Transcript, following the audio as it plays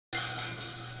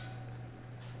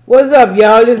What's up,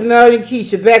 y'all? This is Mel and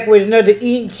Keisha back with another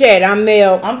Eating Chat. I'm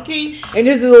Mel. I'm Keish. And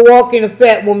this is a walk in a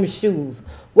fat woman's shoes.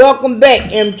 Welcome back,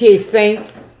 MK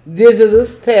Saints,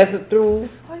 visitors, passer-throughs.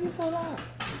 Why you so loud?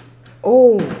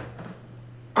 Oh,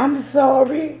 I'm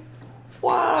sorry.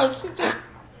 Wow, she just...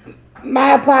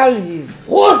 My apologies.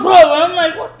 What's up? I'm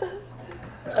like, what the...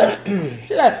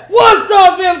 She's like, what's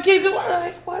up, MK? I'm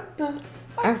like, what the...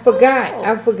 I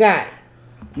forgot.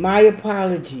 My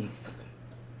apologies.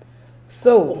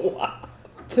 So,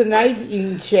 tonight's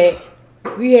Eating Chat,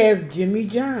 we have Jimmy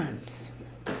John's.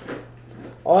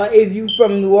 Or if you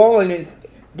from New Orleans,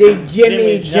 they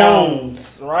Jimmy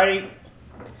Jones. Right?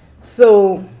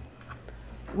 So,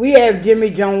 we have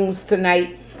Jimmy Jones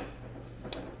tonight.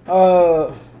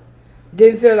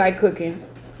 Didn't feel like cooking.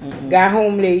 Got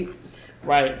home late.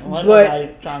 Right. But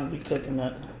nobody trying to be cooking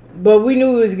that. But we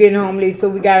knew we was getting home late, so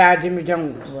we got our Jimmy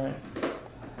Jones.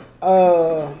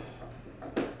 Right.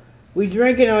 We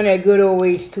drinking on that good old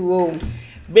H2O.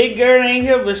 Big girl ain't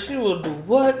here, but she will do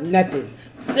what? Nothing.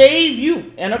 Save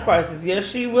you in a crisis. Yes,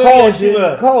 she will.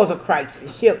 Cause a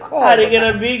crisis. She'll cause. How to get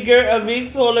a big girl, a big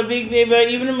soul, a big baby, or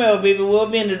even a male baby will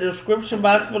be in the description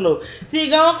box below. See,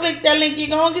 go and click that link. You're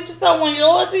going to get yourself one. You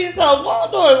owe it to yourself.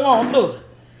 Won't do it.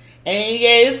 And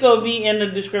yeah, it's going to be in the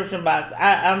description box.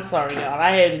 I'm sorry, y'all.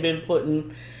 I hadn't been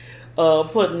putting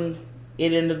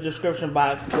it in the description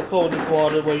box, the coldest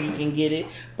water where you can get it.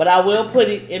 But I will put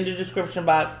it in the description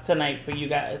box tonight for you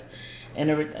guys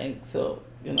and everything. So,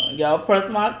 y'all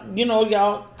press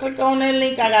y'all click on that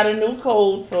link. I got a new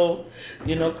code. So,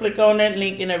 click on that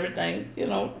link and everything.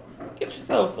 Get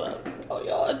yourself some. Oh,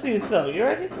 y'all to yourself. You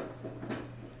ready?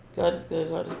 God is good.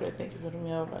 God is great. Thank you for the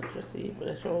meal about your seed. But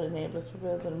that's your name. Let's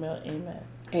prepare for the meal. Amen.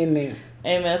 Amen.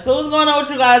 Amen. So what's going on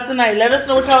with you guys tonight? Let us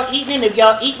know what y'all eating and if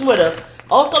y'all eating with us.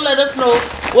 Also, let us know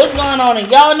what's going on in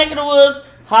y'all neck of the woods.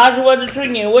 How's your weather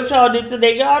treating you? What y'all did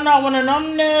today? Y'all know one of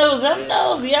them nose.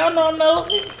 Y'all know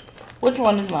nosy. Which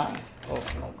one is mine? Oh,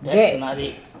 no, that's not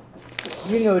it.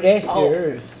 That's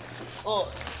yours.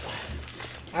 Oh.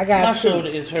 I got my shoulder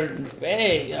is hurting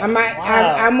bad.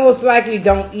 I most likely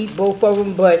don't eat both of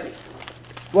them, but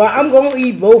I'm gonna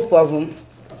eat both of them,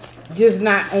 just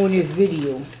not on this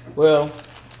video. Well,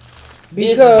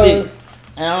 because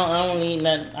I don't eat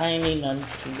nothing. I ain't eat nothing.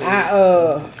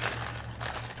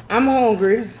 I'm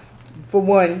hungry for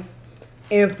one,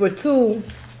 and for two,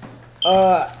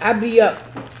 I be up,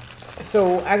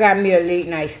 so I got me a late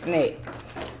night snack.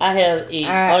 I have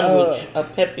a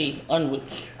peppy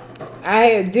unwich. I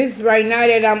have this right now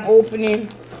that I'm opening.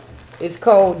 It's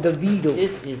called the Vito.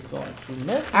 This is going to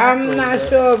mess. I'm not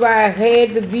sure if I've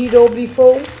had the Vito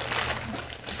before,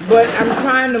 but I'm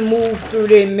trying to move through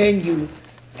their menu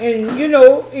and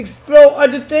explore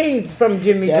other things from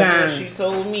Jimmy John's. That's what she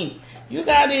told me. You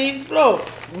gotta explore.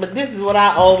 But this is what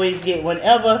I always get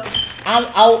whenever I'm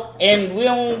out and we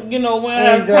don't, we don't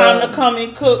have time to come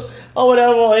and cook. Or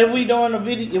whatever, if we doing a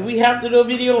video, if we have to do a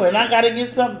video and I gotta get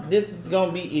something, this is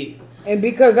gonna be it. And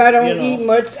because I don't eat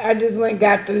much, I just went and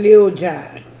got the Little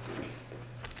John.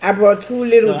 I brought 2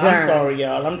 Little Johns. I'm sorry,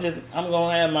 y'all. I'm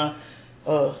gonna have my.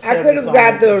 I could have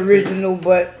got the original,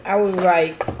 but I was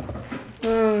like,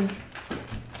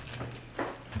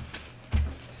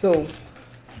 So,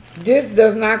 this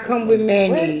does not come with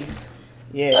mayonnaise.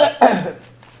 Yeah.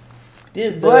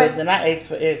 This does, and I asked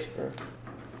for extra.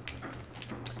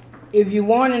 If you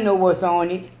want to know what's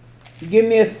on it, give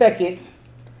me a second.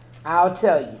 I'll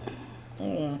tell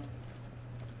you.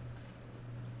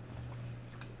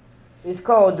 It's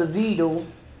called the Vito.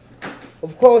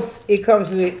 Of course, it comes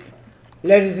with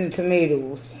lettuce and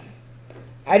tomatoes.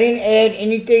 I didn't add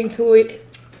anything to it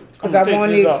because I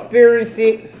want to experience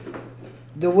it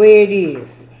the way it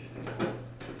is.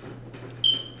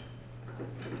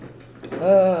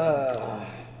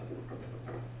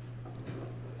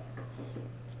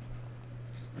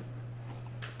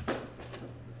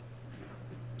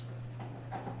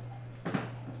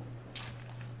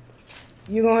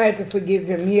 You're going to have to forgive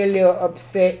him. He a little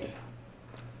upset.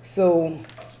 So,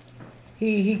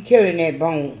 he killing that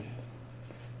bone.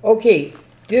 Okay,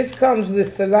 this comes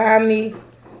with salami,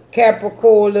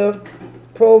 capricola,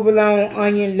 provolone,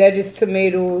 onion, lettuce,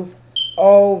 tomatoes,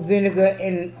 all vinegar,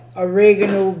 and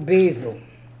oregano, basil.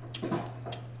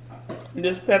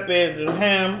 This pepper is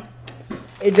ham.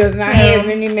 It does not have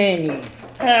any mayonnaise.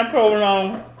 Ham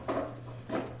provolone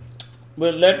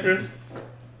with lettuce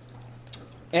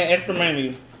and extra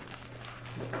mayonnaise.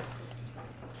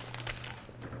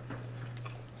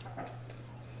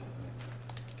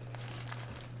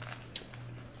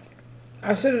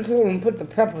 I should have told him to put the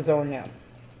peppers on there.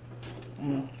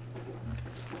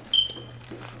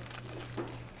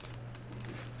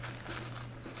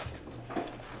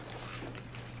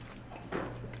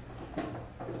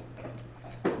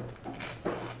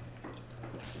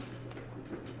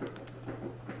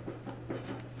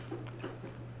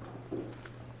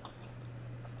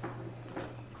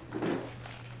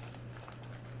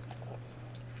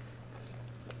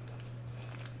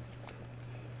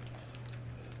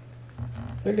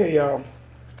 Look at y'all.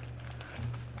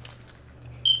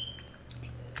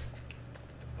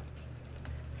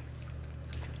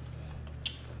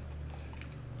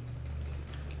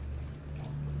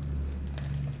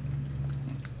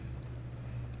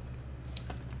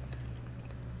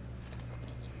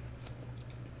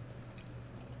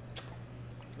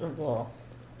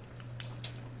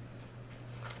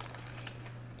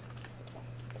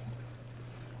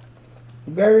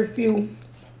 Very few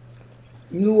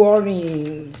New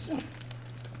Orleanians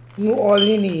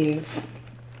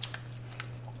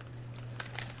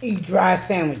eat dry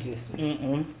sandwiches.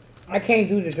 I can't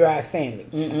do the dry sandwich.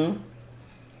 You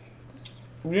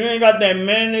ain't got that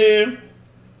mayonnaise.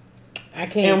 I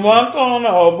can't. In one corner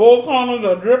or both corners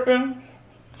are dripping.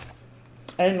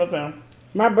 Ain't no thing.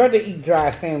 My brother eat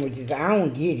dry sandwiches. I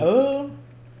don't get it.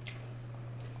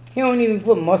 He don't even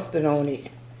put mustard on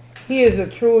it. He is a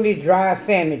truly dry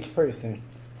sandwich person.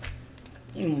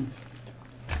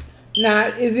 Now,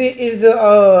 if it is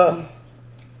a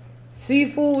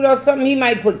seafood or something, he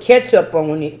might put ketchup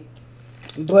on it.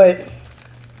 But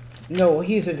no,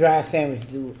 he's a dry sandwich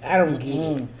dude. I don't get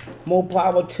it. More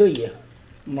power to you.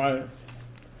 Right.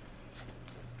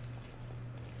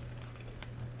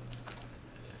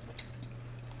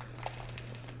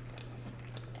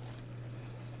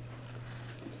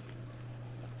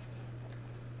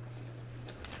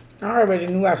 I already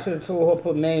knew I should have told her to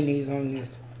put mayonnaise on this.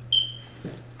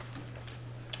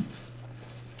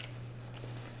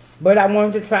 But I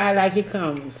wanted to try it like it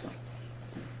comes.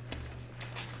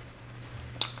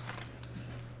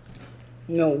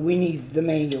 No, we need the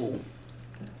mayo.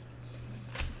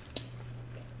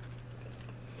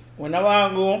 Whenever I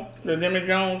go to Jimmy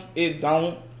Jones, it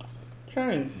don't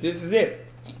change. This is it.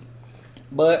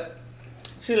 But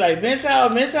she like, bench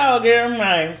out, girl. I'm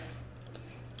like,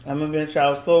 I'm a bench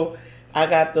out. So I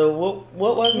got the, what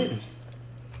was it?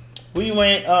 We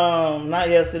went, not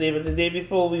yesterday, but the day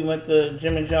before we went to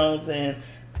Jimmy Jones and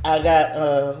I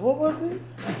got, what was it?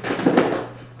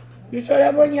 You saw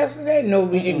that one yesterday? No,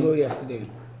 we didn't go yesterday.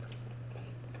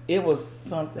 It was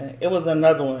something. It was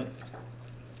another one.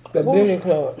 The Billy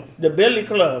Club. The Billy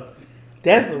Club.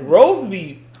 That's roast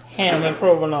beef, ham, and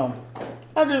provolone.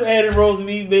 I just added roast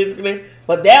beef basically,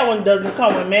 but that one doesn't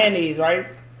come with mayonnaise, right?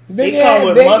 Did it come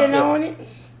with bacon on it?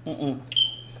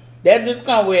 That just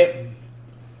come with,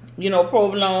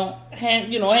 provolone, ham,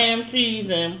 ham, cheese,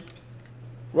 and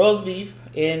roast beef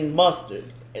and mustard.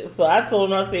 So I told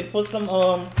her, I said, put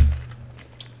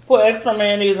extra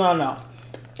mayonnaise on now.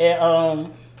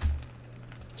 And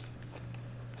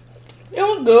it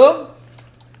was good.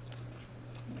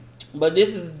 But this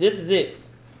is it.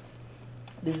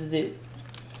 This is it.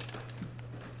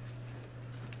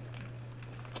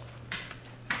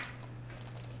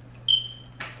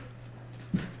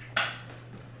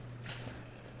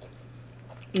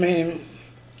 Man,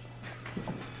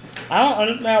 I don't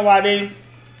understand why they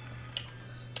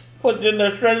put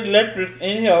the shredded lettuce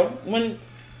in here when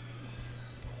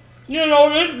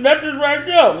this lettuce right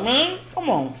there, man. Come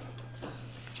on.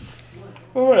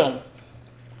 For real.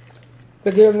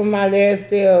 forgive me my last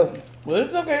day of Well,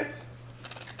 it's okay.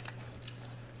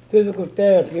 physical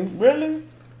therapy. Really?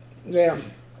 Yeah,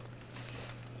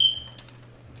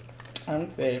 I'm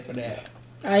sad for that.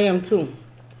 I am too.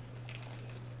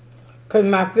 Because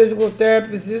my physical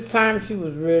therapist, this time she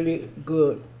was really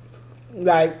good.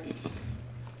 Like,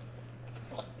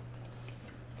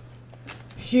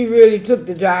 she really took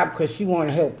the job because she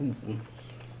wanted to help people.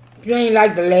 She ain't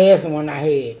like the last one I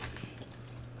had.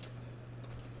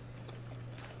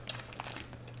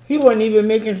 He wasn't even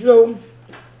making sure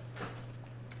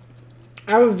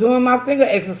I was doing my finger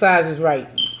exercises right.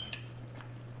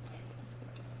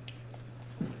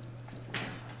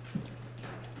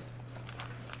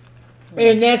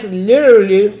 And that's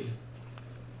literally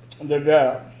The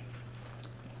job.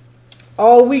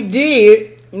 all we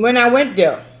did when I went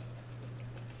there.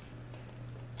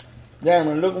 Damn,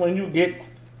 and look when you get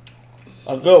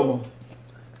a good one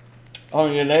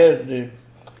on your last day.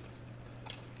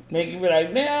 Make you be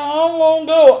like, damn, I don't want to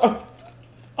go.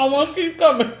 I want to keep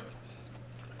coming.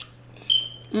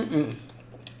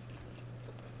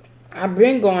 I've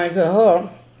been going to her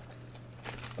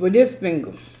for this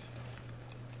finger.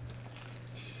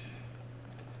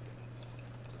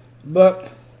 But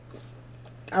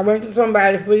I went to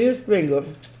somebody for this finger,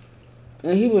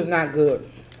 and he was not good.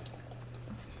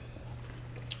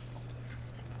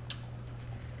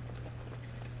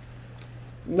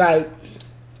 Like,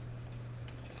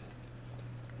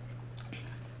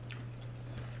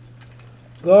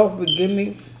 God forgive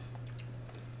me.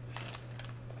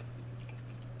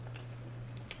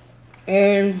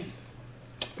 And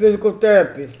physical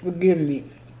therapist, forgive me.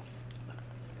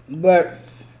 But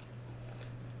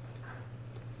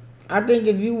I think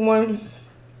if you want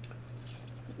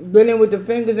dealing with the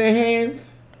fingers and hands,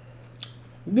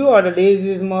 you are the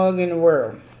laziest mug in the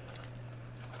world.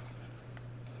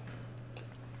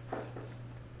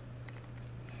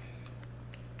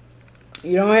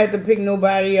 You don't have to pick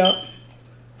nobody up.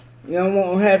 You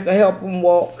don't have to help them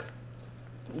walk.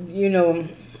 You know,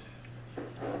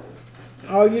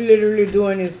 all you literally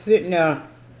doing is sitting there.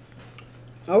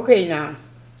 Okay, now,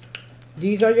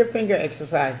 these are your finger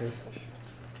exercises.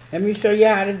 Let me show you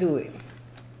how to do it.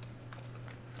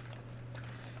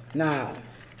 Now,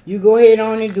 you go ahead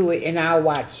on and do it, and I'll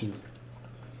watch you.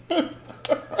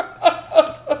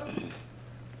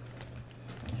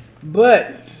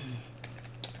 But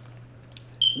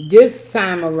this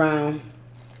time around,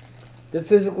 the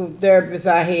physical therapist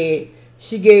I had,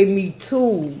 she gave me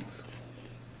tools.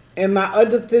 And my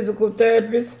other physical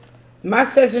therapist, my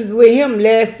sessions with him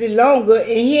lasted longer, and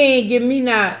he ain't give me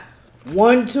not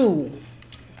one tool.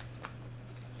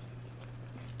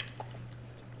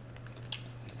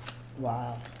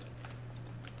 Wow.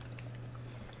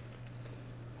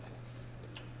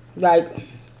 Like,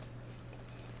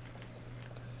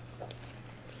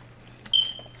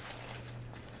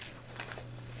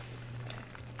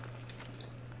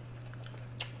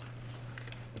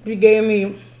 she gave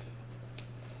me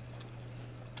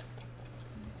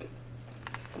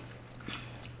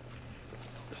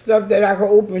stuff that I could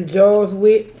open jars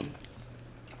with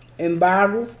and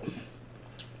bottles.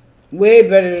 Way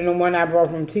better than the one I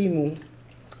brought from Temu.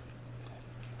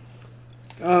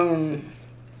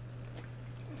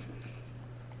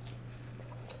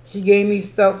 She gave me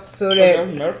stuff so that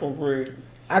That's medical grade.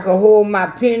 I could hold my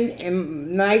pen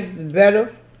and knife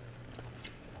better.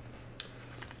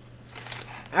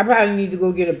 I probably need to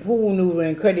go get a pool noodle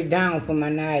and cut it down for my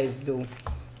knives, though.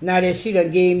 Now that she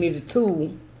done gave me the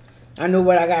tool, I know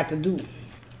what I got to do.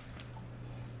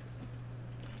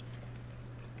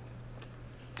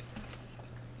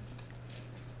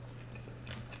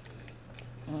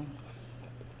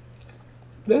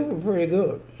 They were pretty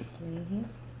good. Mm-hmm.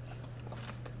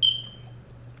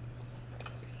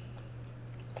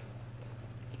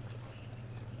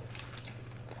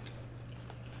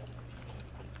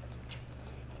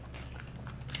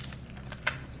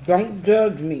 Don't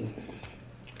judge me.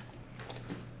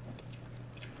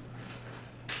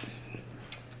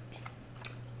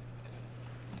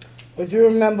 But you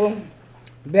remember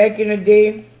back in the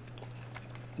day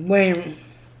when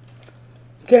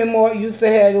Kmart used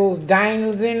to have those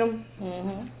diners in them?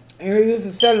 Mm-hmm. And they used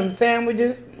to sell them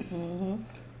sandwiches? Mm-hmm.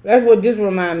 That's what this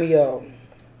reminds me of.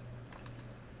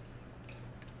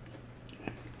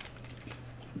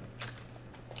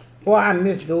 Boy, I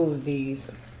miss those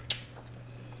days.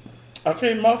 I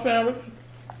tell you, my family,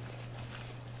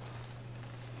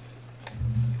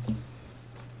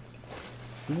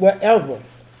 Whatever.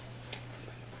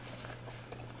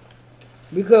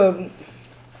 Because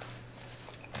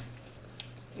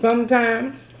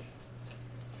sometimes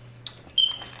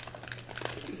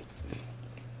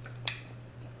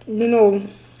you know,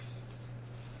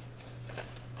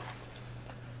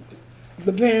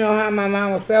 depending on how my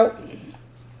mama felt.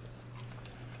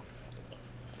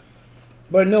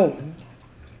 But no,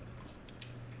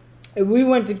 if we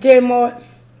went to Kmart,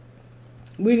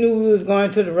 we knew we was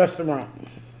going to the restaurant.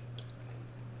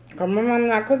 Because my mom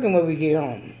not cooking when we get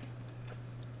home.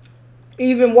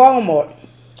 Even Walmart.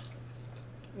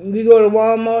 We go to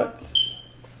Walmart,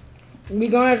 we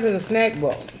going to the snack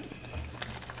bar.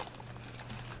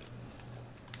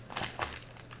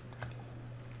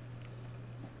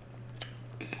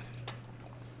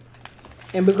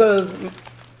 And because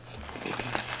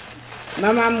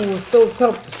my mama was so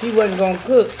tough that she wasn't gonna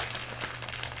cook,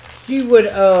 she would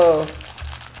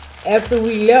after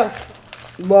we left,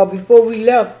 well before we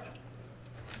left,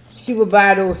 she would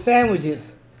buy those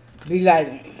sandwiches. Be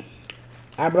like,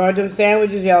 I brought them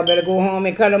sandwiches, y'all better go home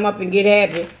and cut them up and get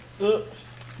happy.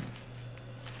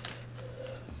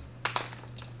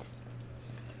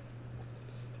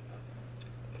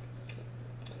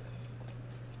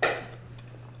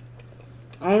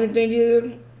 Only thing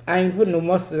is, I ain't putting no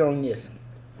mustard on this.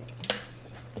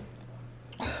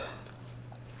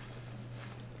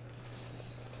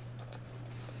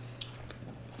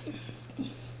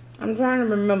 I'm trying to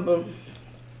remember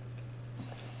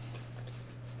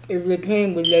if they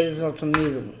came with lettuce or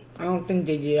tomato. I don't think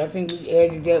they did. I think we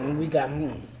added that when we got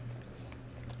home.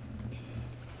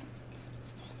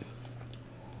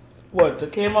 what, the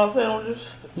Kmart sandwiches?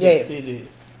 Yeah. Yes, they did.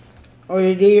 Oh,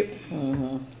 they did?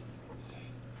 Mm-hmm.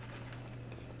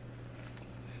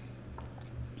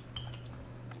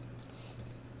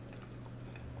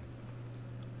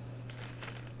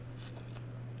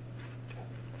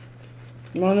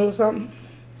 You wanna know something?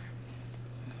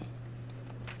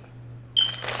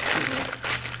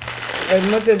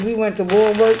 As much as we went to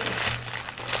Woolworth,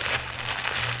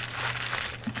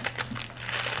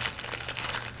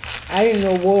 I didn't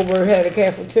know Woolworth had a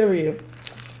cafeteria.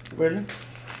 Really?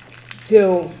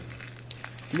 Till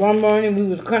one morning we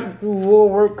was cutting through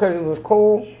Woolworth because it was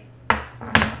cold.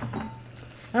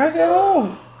 I said,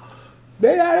 oh,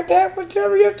 they got a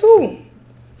cafeteria too.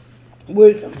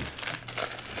 Which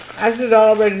I should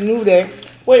already knew that.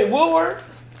 Wait, Woolworth?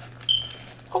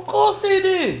 Of course they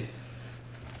did.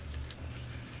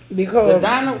 Because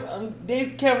the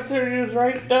cafeteria is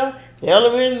right there. The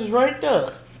elevator is right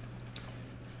there.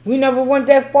 we never went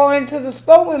that far into the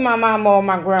store with my mama or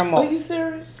my grandma. Are you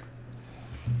serious?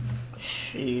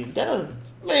 Shit, that was...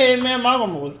 Man, my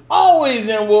mama was always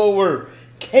in Woolworth.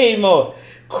 Came up.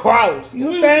 Kraus.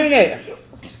 You saying that?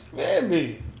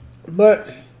 Baby. But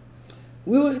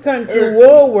we was cutting through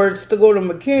Woolworths to go to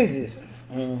McKenzie's.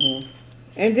 Mm-hmm.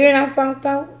 And then I found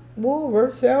out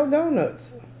Woolworth sell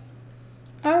donuts.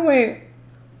 I went,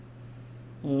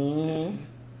 don't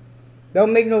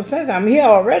make no sense. I'm here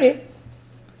already.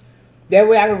 That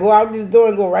way I can go out this door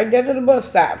and go right there to the bus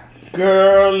stop.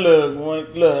 Girl,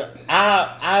 look.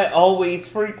 I always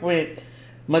frequent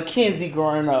Mackenzie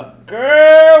growing up.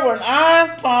 Girl, when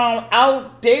I found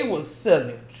out they was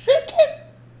selling chicken.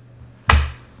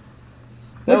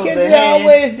 McKenzie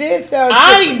always did sell chicken.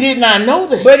 I did not know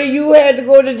that. But you had to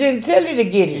go to Gentilly to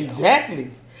get it.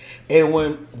 Exactly. And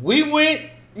when we went,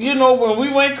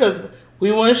 because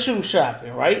we went shoe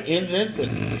shopping, right? In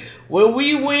Gentilly. When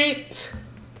we went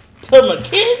to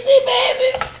McKenzie,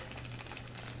 baby,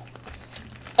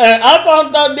 and I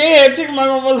found out they had chicken, my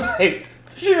mom was like,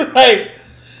 she was like,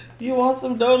 you want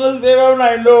some donuts, baby? I'm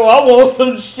like, no, I want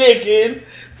some chicken.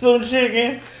 She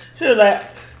was like,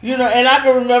 and I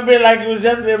can remember it like it was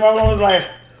yesterday. My mom was like,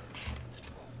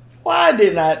 why I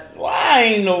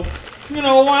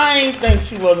ain't think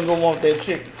she wasn't gonna want that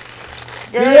chicken.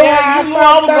 Girl, I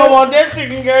was gonna want that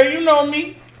chicken, girl. You know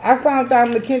me. I found out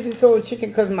Mackenzie sold chicken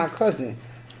because of my cousin.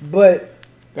 But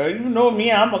girl, you know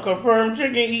me, I'm a confirmed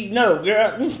chicken eating up,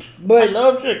 girl. But I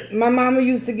love chicken. My mama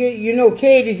used to get,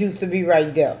 Katie's used to be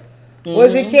right there.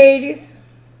 Was it Katie's?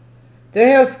 The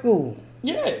health school.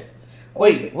 Yeah.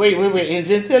 Wait. In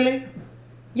Gentilly?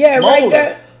 Yeah, Molar. right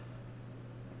there.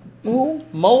 Who?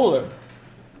 Molar.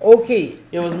 Okay.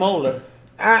 It was Molar.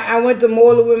 I went to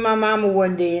Molar with my mama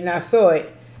one day and I saw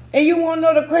it. And you want to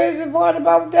know the crazy part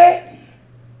about that?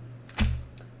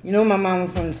 You know my mama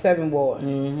from the 7th Ward.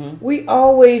 Mm-hmm. We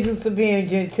always used to be in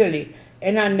Gentilly.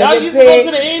 And I never Y'all used to go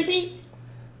to the MP?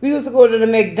 We used to go to the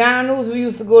McDonald's. We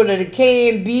used to go to the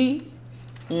K&B.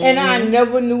 Mm-hmm. And I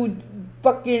never knew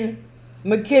fucking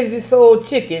Mackenzie sold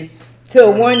chicken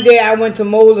till one day I went to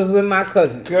Molar's with my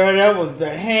cousin. Girl, that was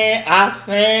the hand I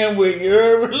found with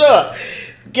your... Look,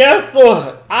 guess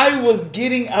what? I was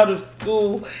getting out of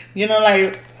school, when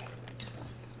I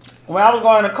was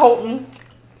going to Colton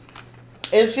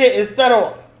and shit, instead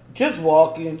of just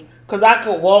walking, because I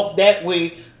could walk that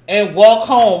way and walk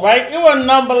home, right? It was a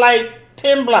number like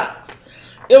 10 blocks.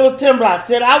 It was 10 blocks.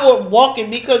 And I was walking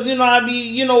because, I'd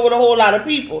be, with a whole lot of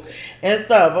people and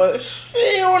stuff. But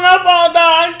shit, when I found out,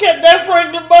 I kept that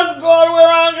Franklin bus going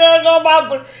around, girl, I'm about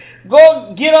to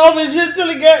go get off and shit till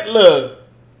it get, look.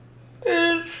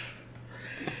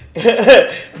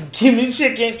 Give me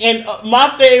chicken. And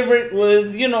my favorite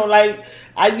was,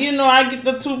 I get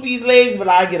the 2-piece legs, but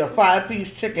I get a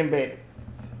 5-piece chicken bag.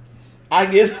 I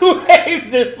get 2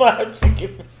 eggs and 5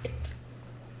 chicken bags.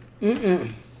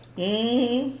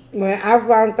 When I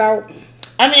found out...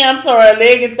 I'm sorry, a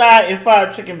leg and thigh and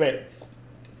 5 chicken bags.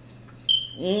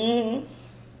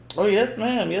 Oh, yes,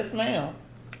 ma'am. Yes, ma'am.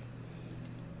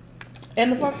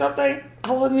 And the fucked up thing,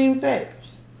 I wasn't even fat.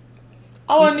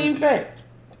 I wasn't even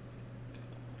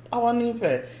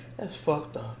fat. That's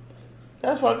fucked up.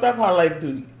 That's fucked up how life do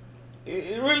you.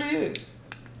 It really is.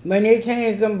 When they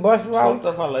changed them bus routes...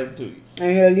 Fucked up how life do you.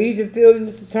 And the Legion Field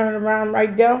used to turn around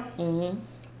right there.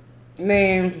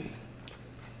 Man,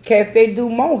 Cafe Du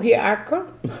Monde, here I come.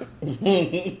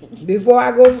 Before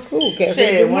I go to school,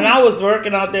 Cafe Du Monde. When I was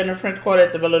working out there in the French Quarter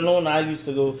at the Villanona, I used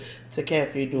to go to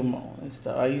Cafe Du Monde and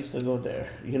stuff. I used to go there,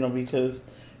 because,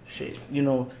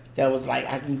 that was like,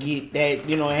 I can get that,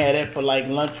 and have that for like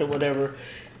lunch or whatever.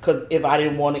 Because if I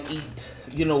didn't want to eat,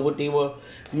 what they were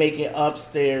making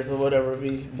upstairs or whatever it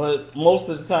be. But most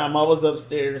of the time I was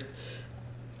upstairs,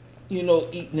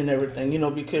 eating and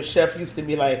everything, because chef used to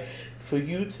be like, for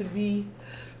you to be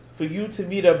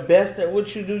the best at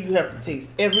what you do, you have to taste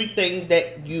everything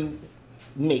that you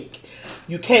make.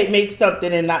 You can't make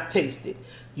something and not taste it.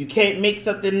 You can't make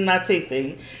something and not taste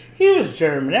it. he was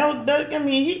German. I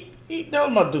mean, that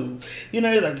was my dude. You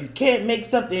know, like, you can't make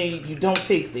something you don't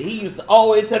taste it. He used to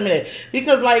always tell me that.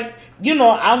 Because, like, you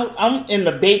know, I'm in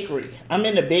the bakery. I'm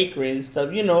in the bakery and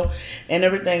stuff, you know, and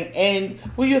everything. And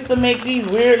we used to make these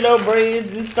weird little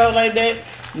breads and stuff like that.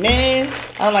 Man,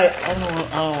 I'm like, I don't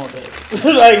want that.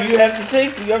 Like, you have to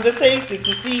taste it. You have to taste it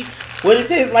to see what it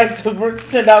tastes like to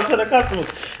send out to the customers.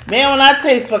 Man, when I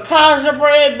taste focaccia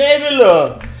bread, baby,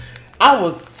 look, I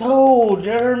was so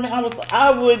German.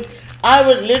 I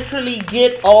would literally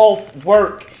get off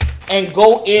work and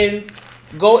go in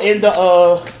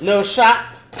the little shop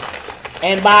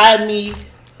and buy me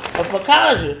a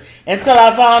focaccia until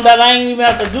I found out I didn't even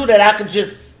have to do that. I could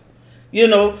just, you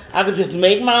know,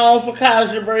 make my own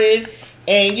focaccia bread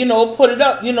and, you know, put it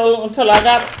up, you know, until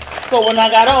so when I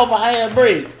got off, I had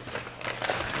bread.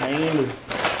 I ain't knew.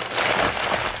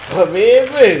 But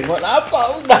baby, when I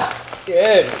found out,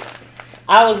 yeah,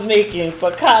 I was making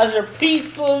focaccia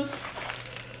pizzas,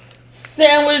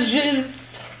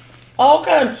 sandwiches, all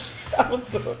kinds of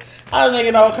stuff. I was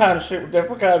making all kinds of shit with that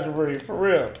focaccia bread, for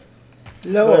real.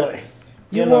 Lord, but,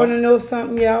 you want to know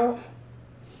something, y'all?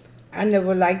 I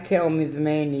never liked Tellman's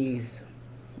mayonnaise.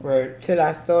 Right. Till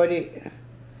I started.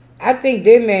 I think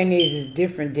their mayonnaise is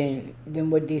different than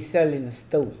what they sell in the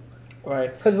store.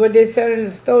 Right. Because what they sell in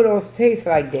the store don't taste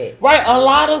like that. Right. A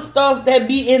lot of stuff that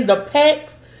be in the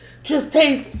packs just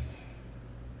taste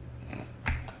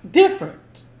different.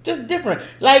 Just different.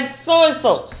 Like soy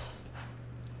sauce.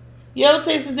 You ever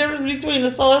taste the difference between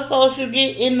the soy sauce you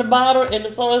get in the bottle and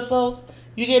the soy sauce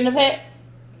you get in the pack?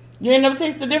 You ain't never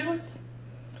taste the difference?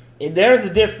 There's a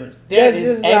difference. There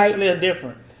is actually a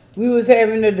difference. We was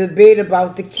having a debate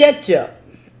about the ketchup.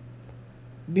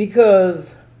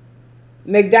 Because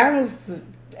McDonald's,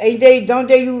 don't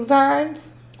they use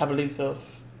Heinz? I believe so.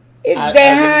 That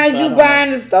Heinz you buy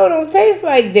in the store don't taste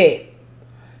like that.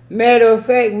 Matter of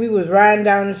fact, we was riding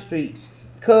down the street.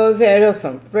 Cuz had us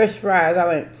some fresh fries. I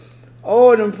went,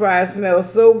 oh, them fries smell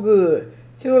so good.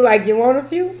 She was like, you want a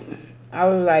few? I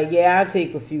was like, yeah, I'll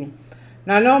take a few.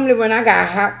 Now, normally when I got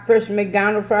hot, fresh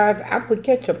McDonald's fries, I put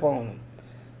ketchup on them.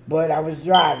 But I was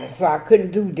driving, so I couldn't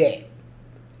do that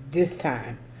this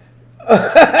time. You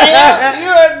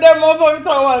heard that motherfucker talking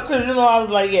about, because, you know, I was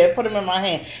like, yeah, put them in my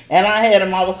hand. And I had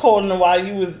them, I was holding them while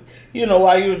you was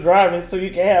driving, so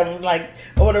you can have them, like,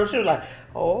 or whatever. She was like,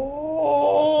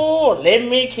 oh, let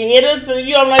me cater to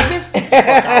you. I'm like, bitch,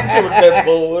 I'm with that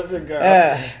bullshit, girl.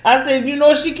 I said, you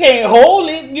know, she can't hold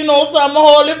it, you know, so I'm going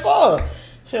to hold it for her.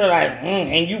 She was like,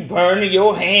 and you burning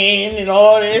your hand and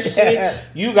all that shit.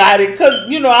 You got it.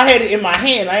 Because, you know, I had it in my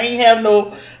hand. I ain't have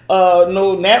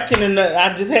no napkin in the,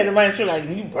 I just had it in my hand. She was like,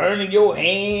 you burning your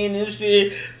hand and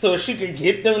shit so she could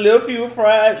get them little few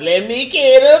fries. Let me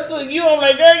get up to you. I'm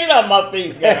like, girl, get out my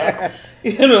face, girl.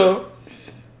 You know.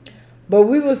 But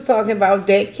we was talking about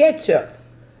that ketchup.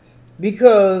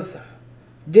 Because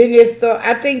then they start,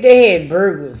 I think they had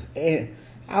burgers. And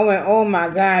I went, oh my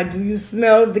God, do you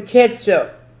smell the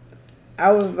ketchup?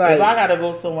 I was like, if I gotta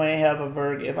go somewhere and have a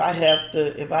burger, if I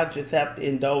just have to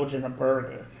indulge in a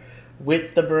burger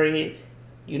with the bread,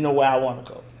 you know where I want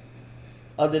to go.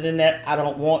 Other than that, I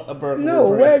don't want a burger. No,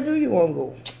 with bread. where do you want to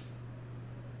go?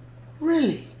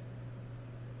 Really?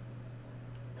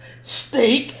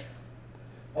 Steak.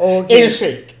 Okay. And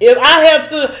shake. If I have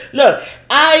to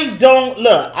I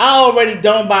already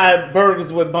don't buy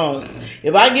burgers with buns.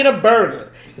 If I get a burger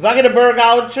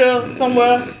out there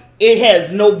somewhere, it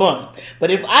has no bun.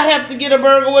 But if I have to get a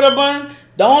burger with a bun,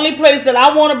 the only place that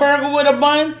I want a burger with a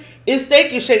bun is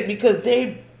Steak and Shake, because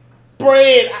they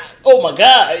bread, oh my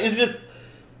God, it's just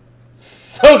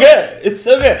so good. It's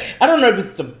so good. I don't know if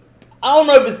it's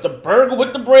the burger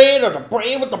with the bread or the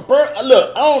bread with the burger.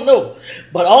 Look, I don't know.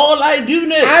 But all I do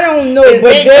know, I don't know, is but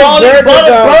they their garlic burgers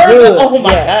butter are burger. good. Oh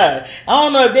my God. I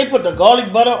don't know if they put the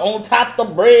garlic butter on top of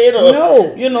the bread or,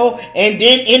 no. You know, and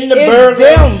then in the it's burger.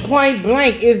 Them point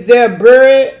blank. It's their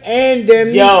bread and their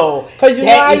meat. Yo, because you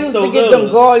know I used so to get good.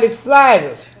 them garlic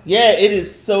sliders. Yeah, it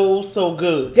is so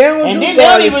good. They don't and do then they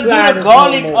don't even do the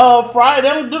garlic no fries. They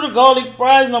don't do the garlic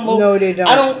fries no more. No, they don't.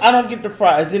 I don't get the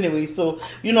fries anyway. So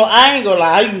you know, I ain't gonna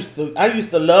lie. I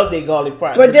used to love their garlic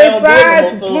fries. But their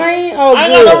fries plain or I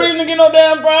ain't good? got no reason to get no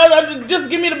damn fries. I just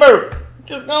give me the burger.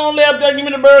 Just go on there, give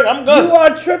me the burger. I'm good. You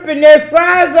are tripping. Their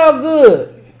fries are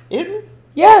good. Is it?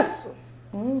 Yes.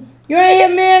 You ain't hear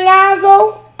me and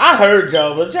Lonzo? I heard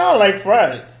y'all, but y'all like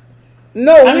fries.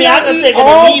 No, I mean, I can take it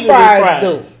or leave it with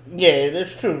fries. Yeah,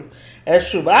 that's true. That's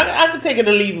true. But I can take it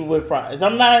or leave it with fries.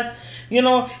 I'm not, you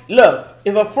know, look,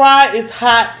 if a fry is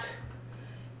hot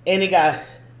and it got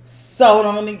sold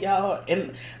on it, y'all.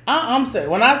 And I'm saying,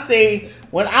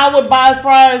 when I would buy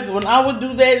fries, when I would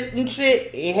do that and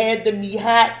shit, it had to be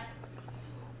hot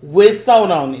with salt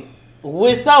on it.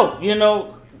 With salt, you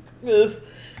know. 'Cause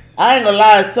I ain't gonna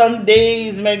lie, some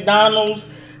days McDonald's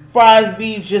fries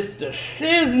be just the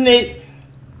shiznit.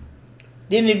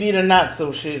 Then it be the not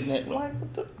so shiznit. Like,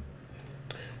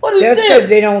 what is That's this? because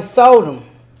they don't salt them.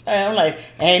 And I'm like,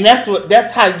 and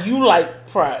that's how you like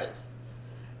fries.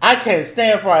 I can't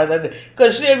stand fries like that.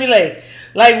 Cause she'll be like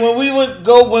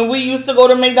when we used to go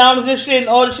to McDonald's and shit and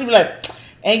order, she'd be like,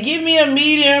 and give me a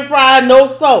medium fry, no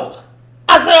salt.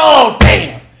 I said, oh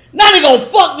damn. Now they gonna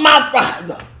fuck my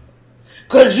fries up.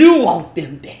 Cause you want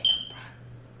them damn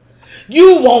fries.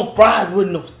 You want fries with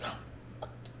no salt.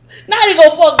 Now they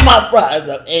gonna fuck my fries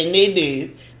up. And they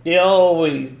did. They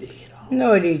always did.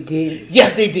 No, they didn't.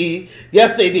 Yes, they did.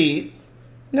 Yes, they did.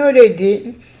 No, they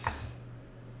didn't.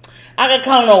 I can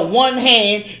count on one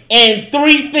hand and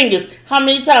 3 fingers how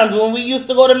many times when we used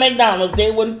to go to McDonald's they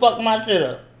wouldn't fuck my shit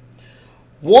up.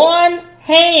 One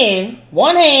hand,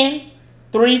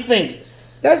 3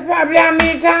 fingers. That's probably how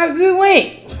many times we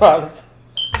went. Probably.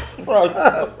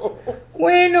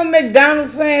 We ain't no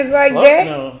McDonald's fans like Fuck that.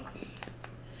 no.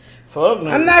 Fuck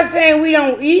no. I'm not saying we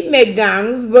don't eat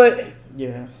McDonald's, but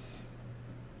yeah.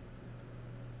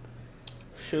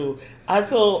 Shoot. I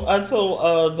told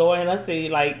Dwayne, I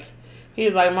said, like,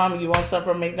 he's like, Mama, you want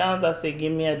something from McDonald's? I said,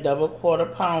 give me a double quarter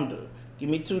pounder. Give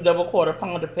me 2 double quarter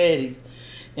pounder patties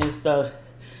and stuff.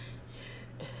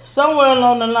 Somewhere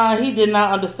along the line, he did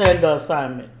not understand the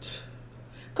assignment.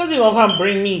 Because he going to come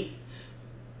bring me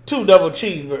 2 double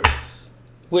cheeseburgers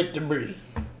with the brie.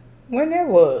 when that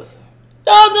was?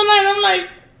 The other night, I'm like,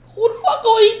 who the fuck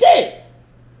gonna eat that?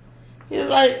 He's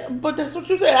like, but that's what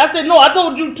you said. I said, no, I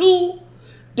told you 2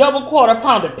 double quarter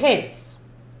pounder patties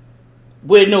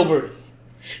with no bread.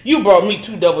 You brought me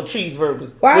 2 double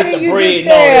cheeseburgers Why with did the you bread just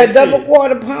and all say a that double shit.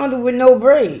 quarter pounder with no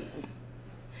bread?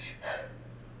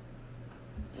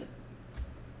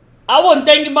 I wasn't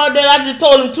thinking about that. I just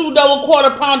told him 2 double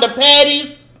quarter pounder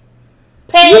patties.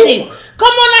 Patties. Come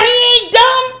on now, he ain't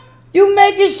dumb. You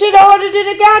making shit harder than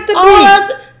it got to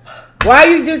All be. Why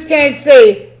you just can't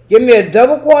say, give me a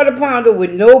double quarter pounder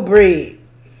with no bread?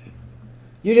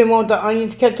 You didn't want the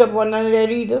onions, ketchup, or none of that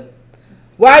either?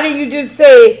 Why didn't you just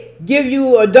say, give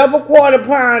you a double quarter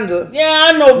pounder? Yeah,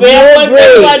 I know, man. No I wasn't bread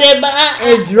thinking about that, but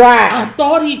and dry. I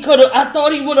thought he could have. I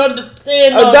thought he would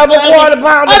understand. A double quarter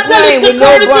pounder I tell plain it to with no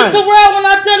Curtis bun. and Terrell when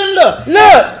I tell him, look.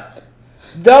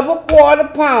 Look, double quarter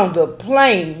pounder,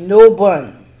 plain, no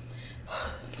bun.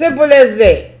 Simple as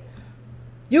that.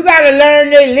 You gotta learn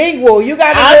their lingo. You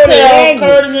gotta I know the tell language.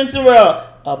 Curtis and Terrell,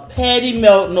 a patty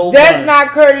melt, no That's bun.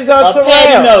 not Curtis or A Terrell.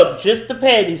 patty melt, just the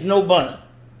patties, no bun.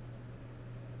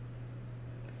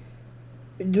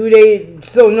 Do they,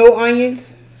 so no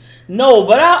onions? No,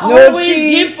 but I No always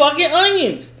cheese? get fucking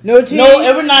onions. No cheese? No,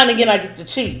 every now and again I get the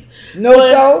cheese. No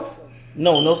But- sauce?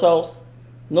 No sauce.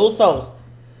 No sauce.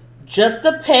 Just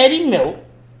a patty melt.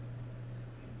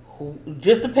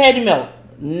 Just a patty melt.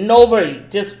 No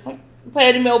bread. Just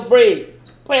patty melt bread.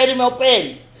 Patty melt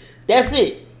patties. That's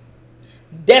it.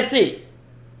 That's it.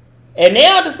 And they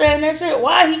understand that shit.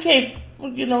 Why he can't,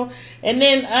 you know. And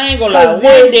then I ain't gonna lie.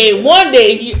 'Cause One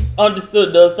day he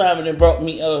understood the assignment and brought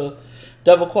me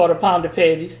double quarter pounder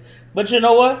patties. But you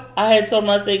know what? I had told him,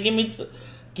 I said,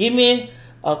 give me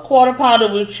a quarter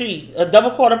pounder with cheese. A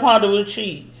double quarter pounder with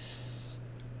cheese.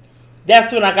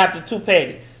 That's when I got the 2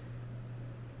 patties.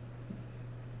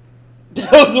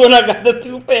 That was when I got the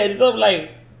 2 patties. I'm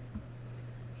like,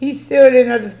 He still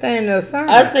didn't understand the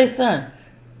assignment. I say, son,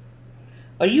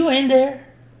 are you in there?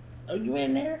 Are you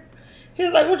in there? He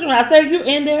was like, what you mean? I said, are you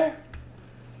in there?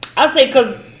 I say,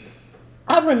 because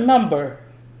I remember.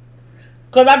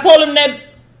 Because I told him that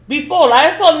before.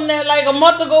 I told him that like a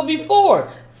month ago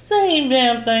before. Same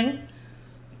damn thing.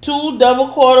 2 double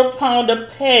quarter pounder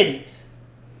patties.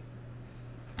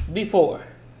 Before.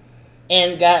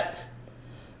 And got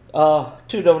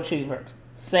 2 double cheeseburgers.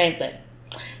 Same thing.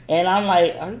 And I'm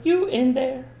like, are you in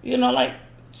there? You know, like,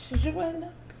 is you in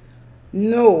there?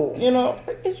 No. You know,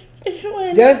 is you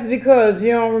in there? Just because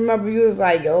you don't remember, you was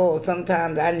like, oh,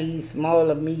 sometimes I need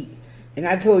smaller meat. And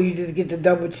I told you just get the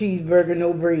double cheeseburger,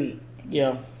 no bread.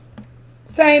 Yeah.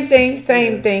 Same thing,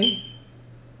 same thing.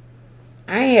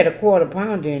 I ain't had a quarter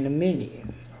pounder in a minute.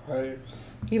 Right.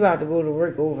 He about to go to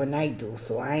work overnight though,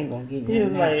 so I ain't gonna get He him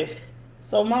was now. like,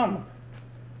 so mama,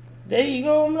 there you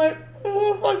go. I'm like,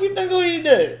 who the fuck you think gonna eat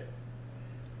that?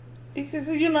 He said,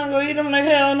 so you're not gonna eat them? I'm like,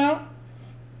 hell no.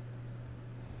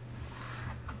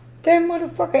 That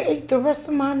motherfucker ate the rest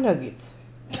of my nuggets.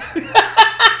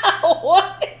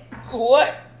 What?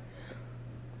 What?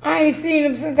 I ain't seen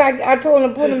him since I told him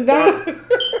to put him down.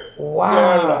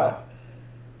 Wow.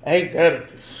 Ain't that a bitch?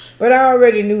 But I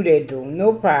already knew that, dude.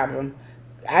 No problem.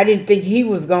 I didn't think he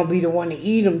was going to be the one to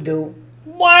eat him, dude.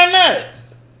 Why not?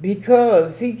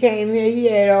 Because he came here, he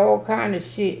had all kind of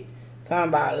shit. Talking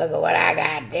about, look at what I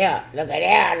got there. Look at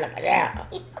that, look at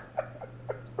that.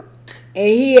 And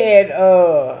he had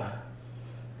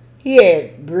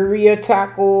burrito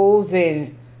tacos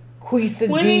and quesadillas.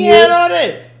 When he had all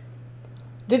that?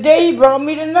 The day he brought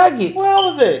me the nuggets. Where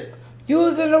was it? You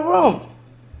was in the room.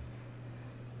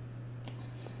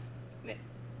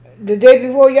 The day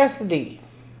before yesterday.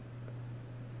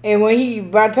 And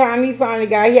by the time he finally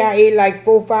got here, I ate like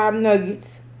 4 or 5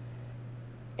 nuggets.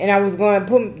 And I was going to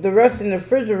put the rest in the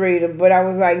refrigerator, but I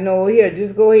was like, no, here,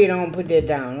 just go ahead and put that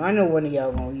down. I know one of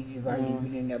y'all going to eat it if I leave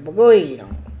it in there, but go ahead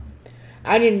on.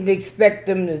 I didn't expect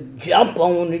them to jump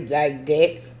on it like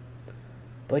that,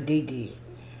 but they did.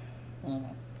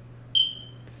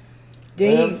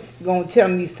 Then he going to tell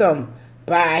me something,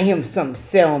 buy him something,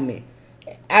 sell me.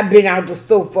 I've been out the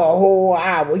store for a whole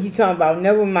hour. He talking about,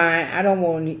 never mind, I don't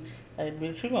want it. Hey,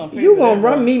 bitch, you gonna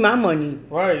run me my money.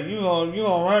 Right, you gonna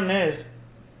run that.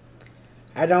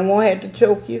 I don't want to have to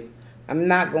choke you. I'm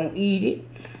not gonna eat it.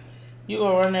 You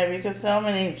gonna run that because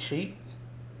salmon ain't cheap.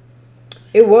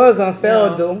 It was on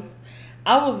sale though.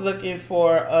 I was looking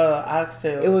for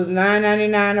oxtail. It was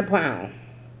 $9.99 a pound.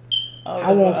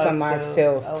 I want some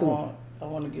oxtails too. I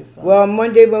want to get some. Well,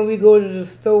 Monday when we go to the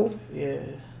store. Yeah.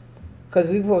 Because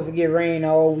we supposed to get rain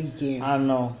all weekend. I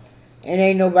know. And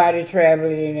ain't nobody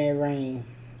traveling in that rain.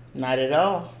 Not at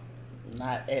all.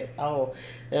 Not at all.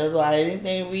 That's why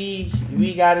anything we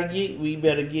gotta get, we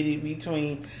better get it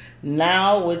between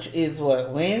now, which is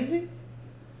what, Wednesday?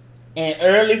 And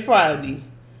early Friday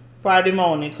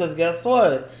morning. Because guess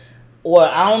what? Well,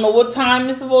 I don't know what time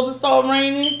it's supposed to start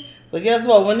raining. But guess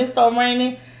what? When it starts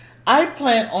raining, I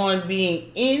plan on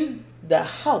being in the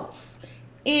house.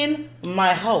 In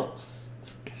my house.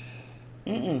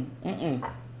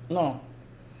 No.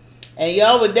 And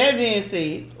y'all, with that being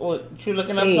said, what, you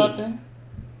looking up something?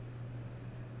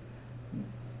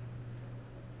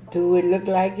 Do it look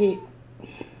like it?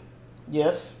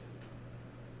 Yes.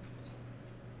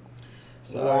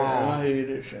 Wow. I hear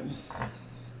this shit.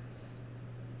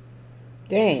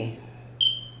 Damn.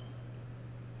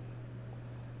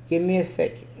 Give me a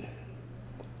second.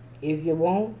 If you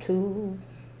want to.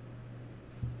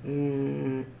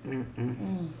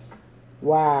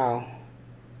 Wow.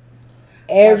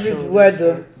 Average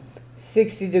weather,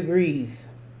 60 degrees.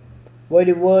 What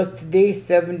it was today,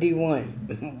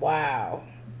 71. Wow.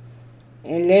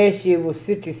 And last year was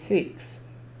 56.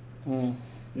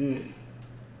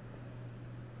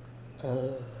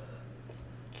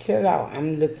 Chill out,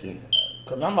 I'm looking.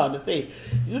 Because I'm about to say,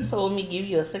 you told me give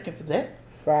you a second for that.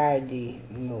 Friday,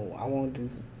 no, I won't do,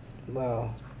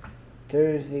 well,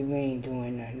 Thursday we ain't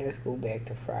doing nothing. Let's go back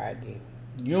to Friday.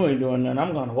 You ain't doing nothing.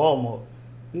 I'm going to Walmart.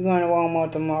 You going to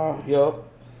Walmart tomorrow? Yup.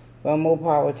 Well, more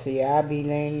power to you. I'll be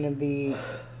laying in the bed.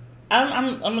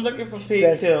 I'm looking for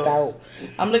pigtails.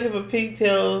 I'm looking for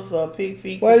pigtails or pig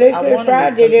feet. Well, they said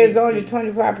Friday there's only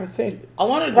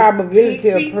 25% probability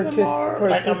of participation.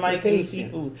 Like I might do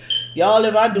seafood. Y'all,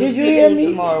 if I do seafood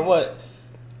tomorrow, what?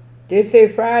 They say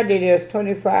Friday there's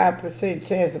 25%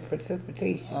 chance of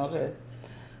precipitation. Okay.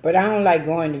 But I don't like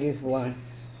going to this one.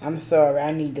 I'm sorry.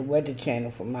 I need the Weather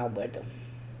Channel for my weather.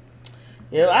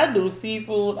 Yeah, I do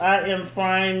seafood. I am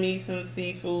frying me some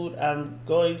seafood. I'm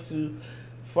going to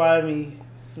fry me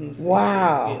some seafood.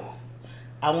 Wow. Yes.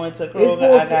 I went to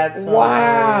Kroger. I got some.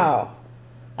 Wow.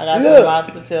 I got some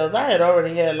lobster tails. I had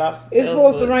already had lobster tails. It's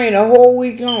supposed to rain a whole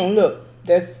week long. Look,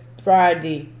 that's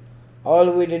Friday, all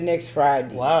the way to next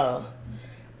Friday. Wow.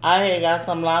 I had got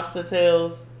some lobster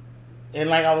tails. And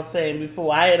like I was saying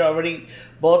before, I had already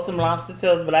bought some lobster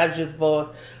tails, but I just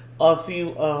bought a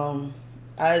few.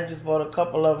 I just bought a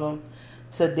couple of them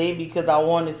today because I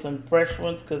wanted some fresh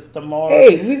ones. Because tomorrow,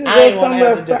 we can go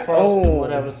somewhere to defrost or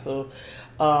whatever. So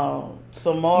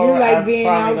tomorrow, you like being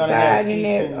outside in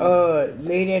that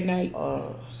late at night.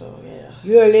 So yeah.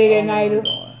 You a late at nighter?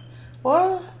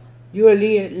 What? You a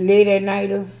late at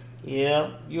nighter? Yeah,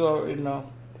 you already know.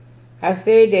 I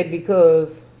said that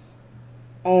because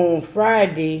on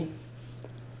Friday,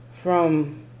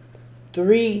 from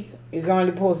 3, it's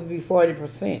only supposed to be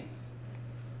 40%.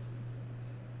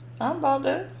 I'm about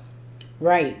that.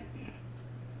 Right.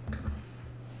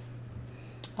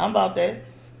 I'm about that.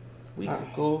 We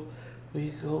could go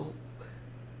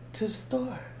to the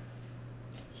store.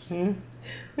 We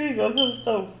could go to the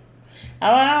store.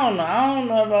 I don't know. I don't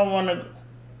know if I want to.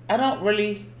 I don't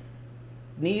really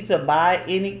need to buy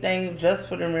anything just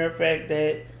for the mere fact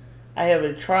that I have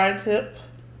a tri-tip,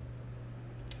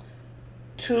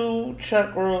 2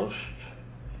 chuck roast,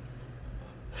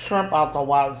 shrimp out the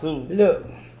wazoo. Look,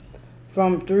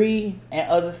 from 3 and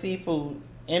other seafood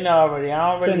in there already.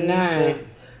 I don't really to need 9. to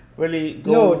really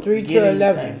go. No, 3 get to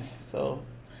 11. anything. So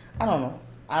I don't know.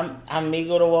 I may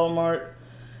go to Walmart,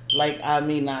 like I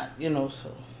may not, you know.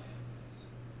 So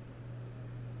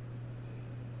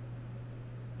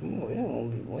Oh, it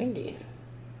won't be windy.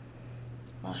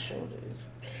 my shoulder is.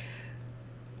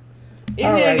 All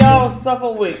Any right, of y'all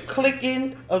suffer with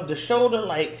clicking of the shoulder,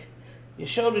 like your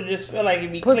shoulder just feel like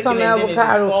it be Put clicking some and then it just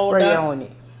avocado fall spray down? on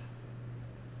it.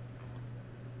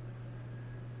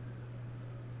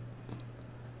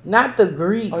 Not the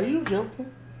grease. Are you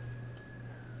joking?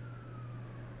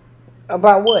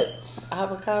 About what?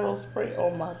 Avocado spray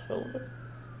on my shoulder?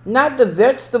 Not the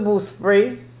vegetable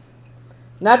spray.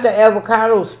 Not the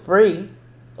avocado spray.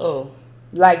 Oh.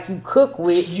 Like you cook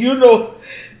with. You know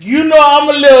I'm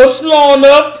a little slow on the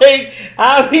uptake.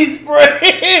 I be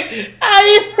spraying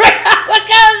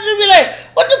avocado. You be like,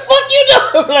 what the fuck you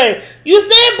doing? Like, you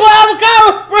said put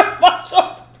avocado spray on my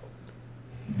shoulder.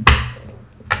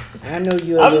 I know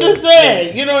you're I'm just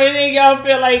saying, you know, any of y'all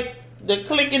feel like the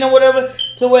clicking or whatever,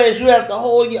 to where you have to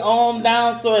hold your arm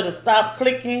down so it'll stop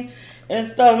clicking and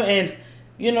stuff. And,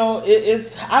 you know,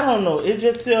 it's, I don't know. It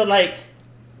just feels like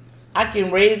I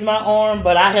can raise my arm,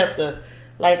 but I have to,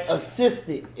 like, assist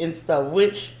it and stuff,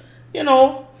 which, you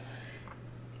know,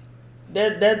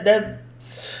 that's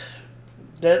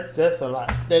a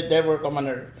lot. That work on my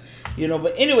nerve. You know,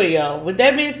 but anyway, y'all, with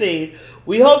that being said,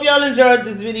 we hope y'all enjoyed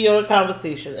this video and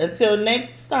conversation. Until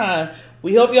next time,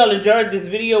 we hope y'all enjoyed this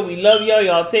video. We love y'all.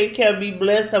 Y'all take care. Be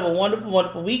blessed. Have a wonderful,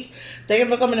 wonderful week. Thank you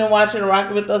for coming and watching and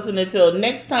rocking with us. And until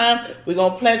next time, we're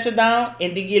going to plant you down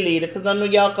and dig you later. Because I know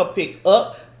y'all can pick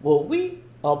up what we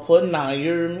are putting on. You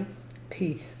hear me?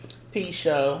 Peace. Peace,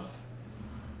 y'all.